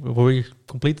 we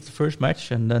completed the first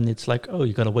match and then it's like,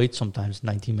 you got to wait sometimes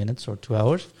 90 minutes or 2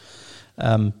 hours.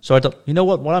 So I thought, you know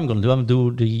what I'm going to do? I'm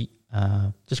going to do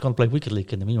just going to play Weekend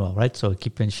League in the meanwhile, right? So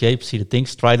keep in shape, see the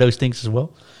things, try those things as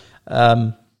well.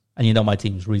 And my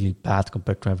team is really bad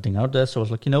compared to everything out there. So I was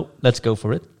like, let's go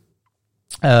for it.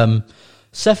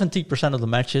 70% of the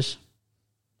matches,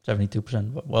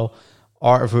 72%,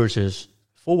 are versus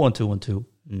 4-1-2-1-2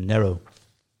 narrow.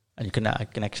 And you can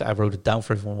actually, I wrote it down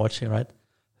for everyone watching, right?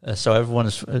 So everyone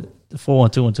is the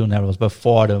 4-1-2-1-2 narrow is by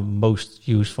far the most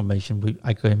used formation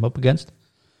I came up against.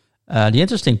 The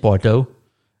interesting part, though,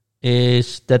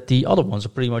 is that the other ones are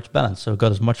pretty much balanced. So I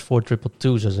got as much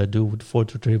 4-2-2-2s as I do with the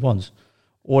 4-2-3-1s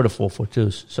or the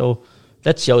 4-4-2s. So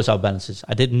that shows how balanced it is.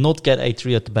 I did not get a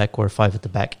 3 at the back or a 5 at the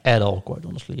back at all, quite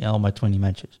honestly, in all my 20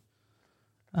 matches.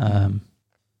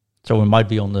 So we might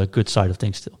be on the good side of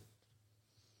things still.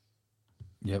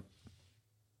 Yep.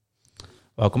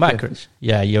 Welcome back, Chris.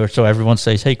 Yeah, so everyone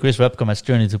says, hey, Chris Webcom has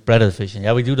turned into Predator Vision.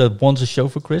 Yeah, we do that once a show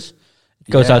for Chris.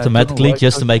 It goes automatically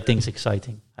just to make things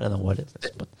exciting. I don't know what it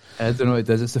is. But I don't know what it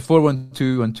does. It's the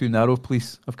 4-1-2-1-2 narrow,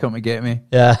 police have come to get me.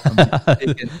 Yeah. I'm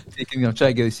trying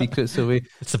to get the secrets away.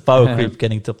 It's the power creep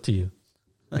getting up to you.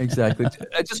 Exactly.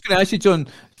 I'm just going to ask you, John,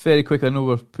 very quick, I know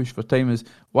we're pushed for time, is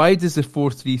why does the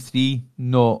 4-3-3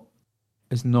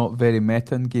 is not very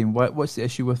meta in game? What's the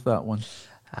issue with that one?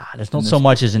 There's not so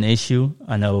much as an issue.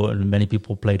 I know many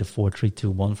people play the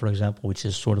 4-3-2-1, for example, which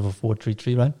is sort of a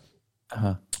 4-3-3, right?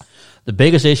 Uh-huh. The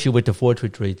biggest issue with the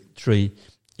 4-3-3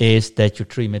 is that your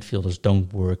three midfielders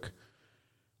don't work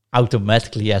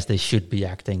automatically as they should be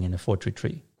acting in a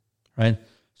 4-3-3, right?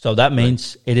 So that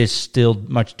means it is still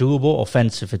much doable.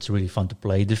 Offensive, it's really fun to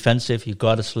play. Defensive, you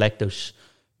got to select those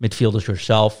midfielders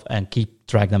yourself and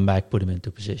drag them back, put them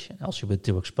into position, else you'll be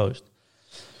too exposed.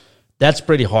 That's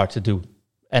pretty hard to do.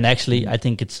 And actually, I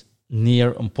think it's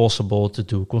near impossible to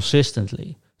do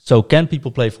consistently. So can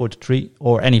people play 4-3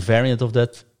 or any variant of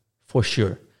that? For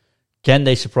sure. Can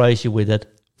they surprise you with that?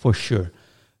 For sure.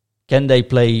 Can they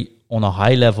play on a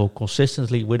high level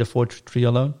consistently with a 4-3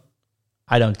 alone?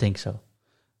 I don't think so.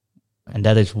 And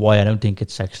that is why I don't think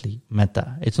it's actually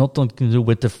meta. It's not something to do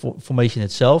with the formation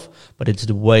itself, but it's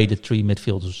the way the three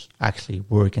midfielders actually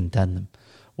work in tandem.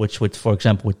 Which, for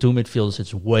example, with two midfielders,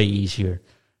 it's way easier,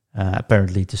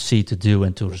 apparently, to see, to do,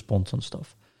 and to respond on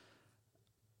stuff.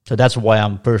 So that's why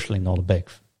I'm personally not a big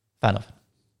fan of it.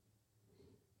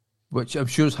 Which I'm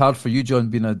sure is hard for you, John,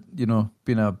 being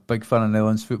a big fan of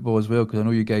Netherlands football as well, because I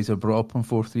know you guys are brought up on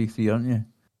 4-3-3, aren't you?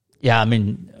 Yeah, I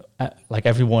mean, like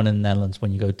everyone in the Netherlands,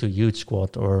 when you go to a youth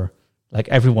squad, or like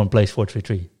everyone plays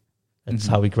 4-3-3. That's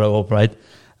how we grow up, right?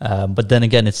 But then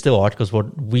again, it's still hard because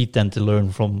what we tend to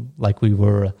learn from, like we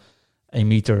were a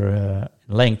meter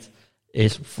in length,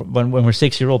 is when we're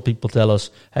 6-year-old, people tell us,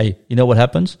 hey, you know what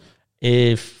happens?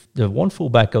 If the one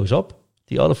fullback goes up,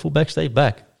 the other fullback stays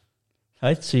back.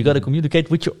 Right? So you got to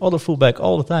communicate with your other fullback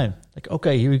all the time. Like,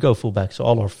 okay, here we go, fullback. So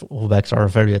all our fullbacks are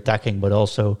very attacking, but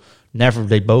also never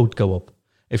they both go up.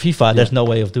 In FIFA, there's no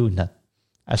way of doing that,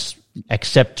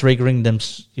 except triggering them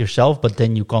yourself, but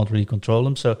then you can't really control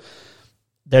them. So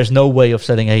there's no way of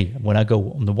saying, hey, when I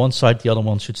go on the one side, the other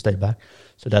one should stay back.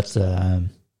 So that's the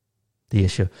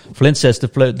issue. Flint says the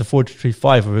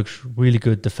 4-3-5 works really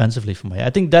good defensively for me.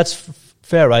 I think that's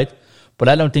fair, right? But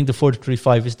I don't think the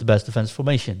 4-3-5 is the best defense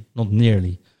formation, not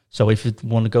nearly. So if you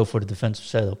want to go for the defensive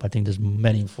setup, I think there's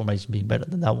many formations being better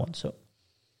than that one. So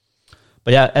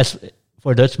But yeah, as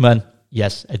for Dutchman,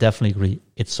 yes, I definitely agree.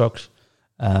 It sucks.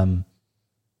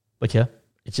 But yeah,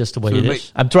 it's just the way it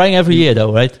is. I'm trying every year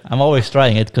though, right? I'm always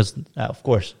trying it because, of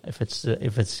course, if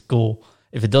it's cool,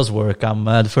 if it does work, I'm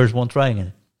the first one trying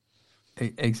it.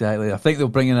 Exactly. I think they'll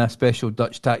bring in a special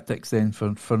Dutch tactics then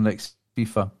for next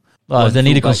FIFA. Well, if they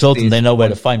need a consultant, they know where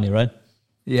to find me, right?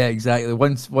 Yeah, exactly.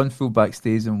 One fullback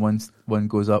stays and one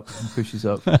goes up and pushes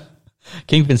up.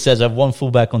 Kingpin says, I have one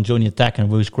fullback on joining attack and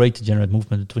it was great to generate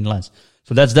movement between lines.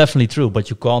 So that's definitely true, but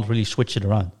you can't really switch it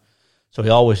around. So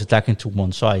you're always attacking to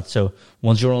one side. So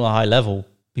once you're on a high level,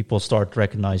 people start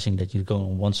recognizing that you're going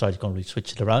on one side, you can't really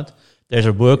switch it around. There's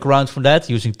a workaround for that,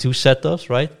 using two setups,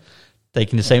 right?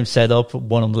 Taking the same setup,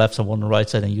 one on the left side, one on the right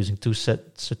side, and using two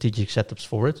strategic setups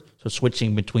for it. So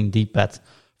switching between D-pad,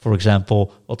 for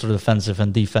example, ultra defensive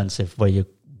and defensive, where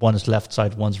one is left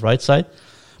side, one's right side.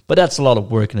 But that's a lot of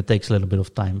work, and it takes a little bit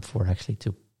of time for actually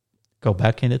to go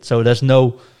back in it. So that's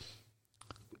the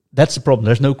problem.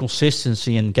 There's no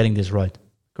consistency in getting this right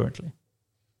currently.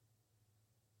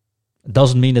 It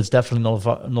doesn't mean it's definitely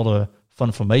not a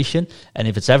fun formation. And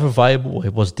if it's ever viable,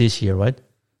 it was this year, right?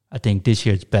 I think this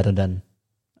year it's better than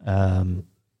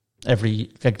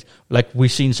like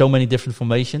we've seen so many different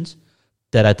formations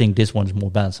that I think this one is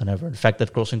more balanced than ever. The fact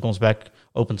that crossing comes back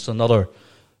opens another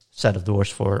set of doors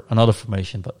for another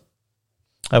formation, but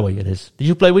that way it is. Did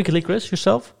you play Weekly, Chris,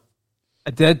 yourself?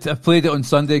 I did. I played it on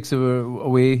Sunday because we were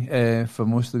away for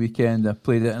most of the weekend. I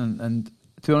played it, and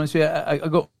to be honest with you, I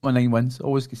got my 9 wins.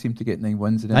 Always seem to get 9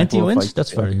 wins. 90 wins?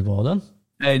 That's very well done.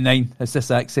 9. It's this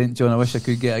accent, John. I wish I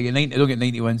could get. I get 90. I don't get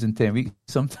 90 wins in 10 weeks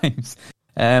sometimes.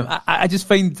 I just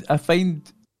find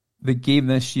the game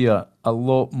this year a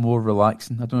lot more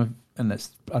relaxing. I don't know,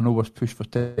 I know we're pushed for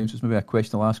time, so it's maybe a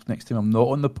question I'll ask next time I'm not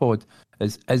on the pod.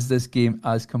 Is this game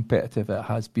as competitive as it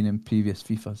has been in previous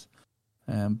FIFAs?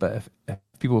 But if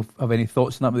people have any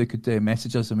thoughts on that, they could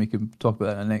message us and we can talk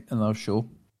about that in our show.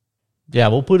 Yeah,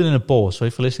 we'll put it in a poll. So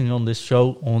if you're listening on this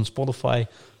show on Spotify,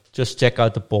 just check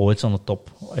out the poll. It's on the top.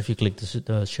 If you click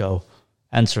the show,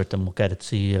 answer it and we'll get it.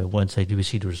 See Wednesday, do we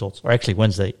see the results? Or actually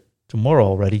Wednesday, tomorrow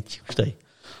already, Tuesday.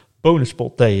 Bonus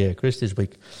pot day, Chris, this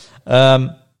week.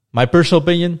 My personal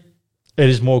opinion, it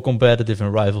is more competitive in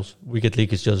Rivals. Weekend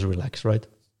League is just relaxed, right?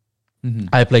 Mm-hmm.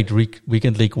 I played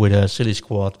Weekend League with a silly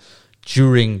squad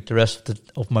during the rest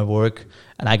of my work,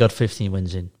 and I got 15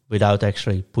 wins in without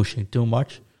actually pushing too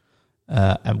much,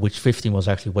 and which 15 was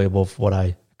actually way above what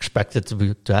I expected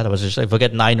to have. I was just, if I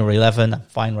get 9 or 11, I'm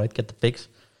fine, right? Get the picks.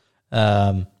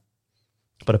 But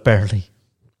apparently,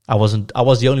 I was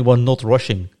the only one not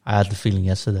rushing. I had the feeling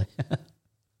yesterday.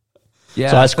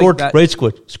 Yeah, so I scored rage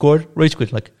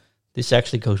quit. Like, this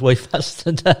actually goes way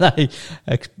faster than I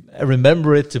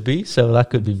remember it to be. So that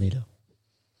could be me though.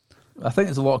 I think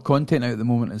there's a lot of content out at the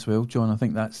moment as well, John. I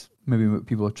think that's maybe what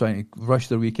people are trying to rush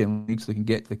their weekend league so they can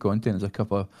get to the content. There's a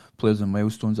couple of players and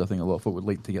milestones I think a lot of folk would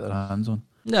like to get their hands on.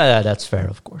 Yeah, that's fair,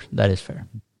 of course. That is fair.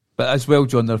 But as well,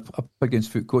 John, they're up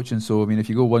against Foot Coaching, so I mean, if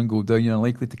you go one goal down, you're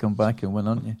unlikely to come back and win,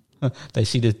 aren't you? They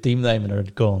see the team name and they're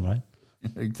gone, right?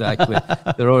 Exactly.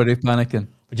 They're already panicking.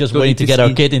 We're just waiting to get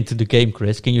our kid into the game,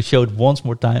 Chris. Can you show it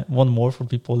one more for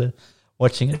people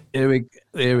watching it? There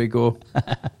we go.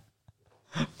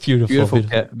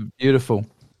 Beautiful.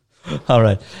 All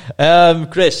right.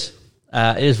 Chris,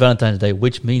 it is Valentine's Day,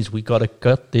 which means we got to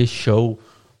cut this show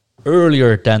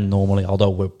earlier than normally, although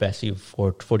we're busy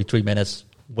for 43 minutes.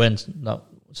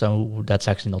 So that's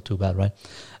actually not too bad, right?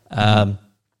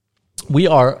 We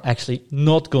are actually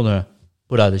not going to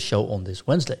put out a show on this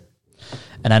Wednesday.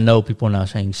 And I know people are now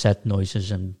saying sad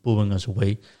noises and booing us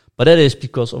away. But that is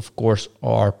because, of course,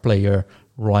 our player,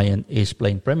 Ryan, is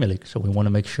playing Premier League. So we want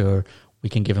to make sure we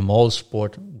can give him all the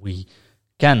support we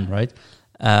can, right?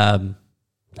 And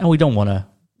we don't want to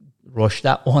rush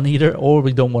that one either, or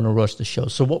we don't want to rush the show.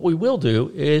 So what we will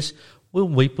do is we'll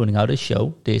be putting out a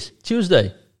show this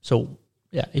Tuesday. So,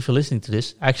 yeah, if you're listening to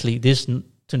this, actually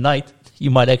tonight,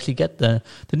 you might actually get the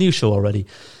new show already.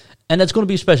 And that's going to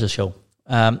be a special show.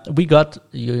 We got,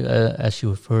 as you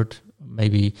have heard,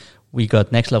 maybe we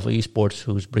got Next Level Esports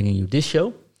who's bringing you this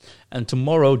show. And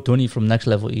tomorrow, Donny from Next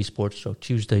Level Esports, so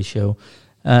Tuesday show,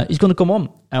 is going to come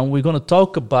on. And we're going to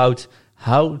talk about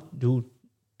how to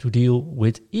deal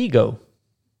with ego.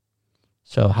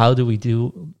 So how do we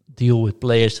deal with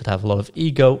players that have a lot of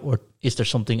ego? Or is there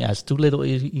something as too little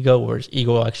ego? Or is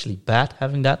ego actually bad,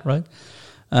 having that, right?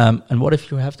 And what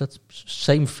if you have that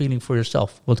same feeling for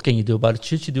yourself? What can you do about it?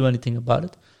 Should you do anything about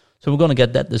it? So we're going to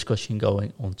get that discussion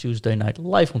going on Tuesday night,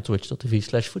 live on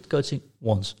twitch.tv/footcoaching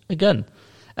once again.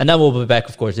 And then we'll be back,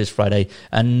 of course, this Friday.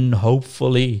 And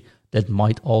hopefully that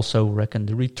might also reckon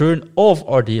the return of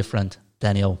our dear friend,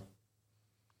 Daniel.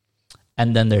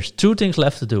 And then there's 2 things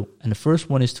left to do. And the first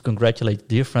one is to congratulate a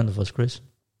dear friend of us, Chris.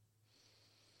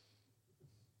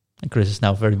 And Chris is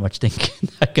now very much thinking.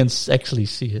 I can actually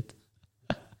see it.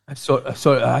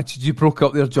 Sorry, you broke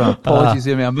up there, John. Apologies,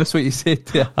 Amy. I missed what you said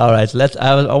there. All right,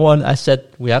 I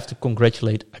said we have to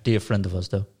congratulate a dear friend of us,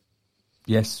 though.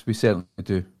 Yes, we certainly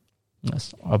do.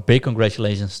 Yes, our big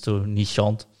congratulations to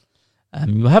Nishant.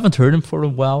 You haven't heard him for a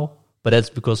while, but that's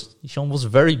because Nishant was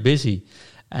very busy,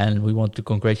 and we want to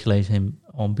congratulate him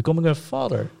on becoming a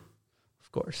father,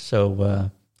 of course. So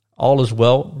all is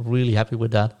well. Really happy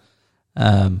with that.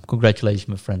 Congratulations,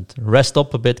 my friend. Rest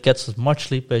up a bit, get as much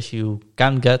sleep as you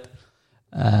can get,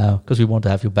 because we want to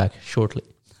have you back shortly.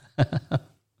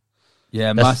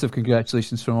 Yeah, massive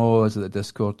congratulations from all of us at the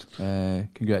Discord.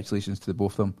 Congratulations to the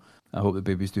both of them. I hope the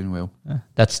baby's doing well.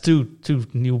 That's two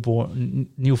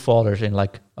new fathers in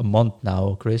like a month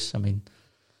now, Chris. I mean,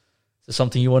 is there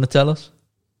something you want to tell us?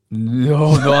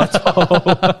 No, not at all.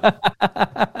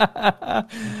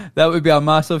 That would be a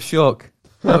massive shock.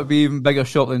 That would be even bigger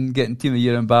shock than getting Team of the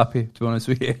Year Mbappe, to be honest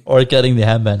with you. Or getting the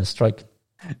handband strike.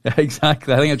 Yeah,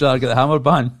 exactly. I think I'd rather get the hammer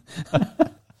ban.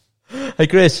 Hey,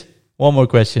 Chris, one more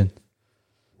question.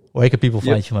 Where can people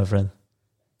find you, my friend?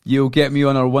 You'll get me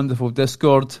on our wonderful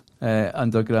Discord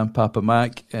under Grandpapa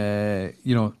Mac. There's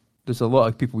a lot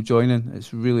of people joining. It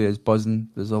really is buzzing.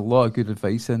 There's a lot of good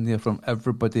advice in there from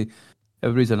everybody.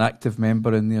 Everybody's an active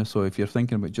member in there. So if you're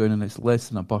thinking about joining, it's less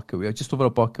than $1 a week, just over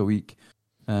 $1 a week.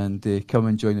 And come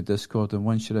and join the Discord. And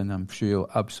once you're in, I'm sure you'll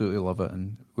absolutely love it.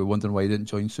 And we're wondering why you didn't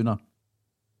join sooner.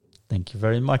 Thank you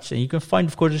very much. And you can find,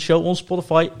 of course, the show on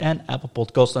Spotify and Apple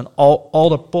Podcasts and all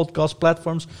other podcast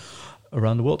platforms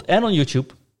around the world. And on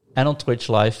YouTube and on Twitch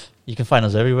Live. You can find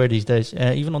us everywhere these days,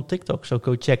 even on TikTok. So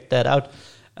go check that out.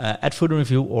 At Food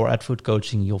Review or at Food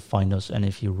Coaching, you'll find us. And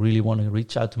if you really want to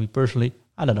reach out to me personally,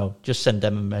 I don't know, just send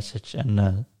them a message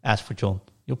and ask for John.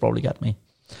 You'll probably get me.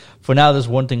 For now, there's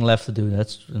one thing left to do.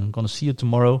 I'm going to see you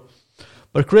tomorrow.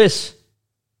 But Chris,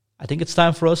 I think it's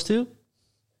time for us to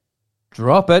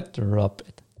drop it.